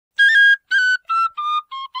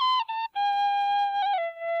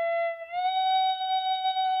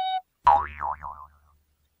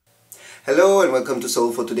Hello and welcome to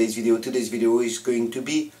Soul for today's video. Today's video is going to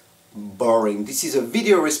be boring. This is a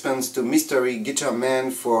video response to Mystery Guitar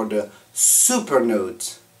Man for the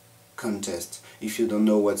Supernote contest. If you don't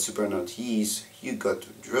know what Supernote is, you got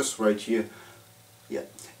just right here, yeah,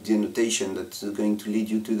 the annotation that's going to lead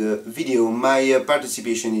you to the video. My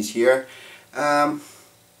participation is here. I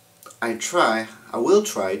will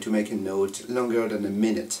try to make a note longer than a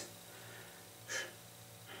minute.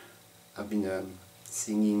 I've been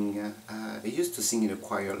singing, I used to sing in a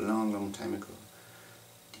choir a long time ago,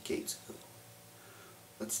 decades ago,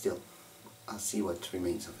 but still, I'll see what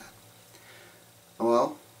remains of that.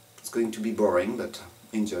 Well, it's going to be boring, but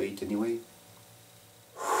enjoy it anyway.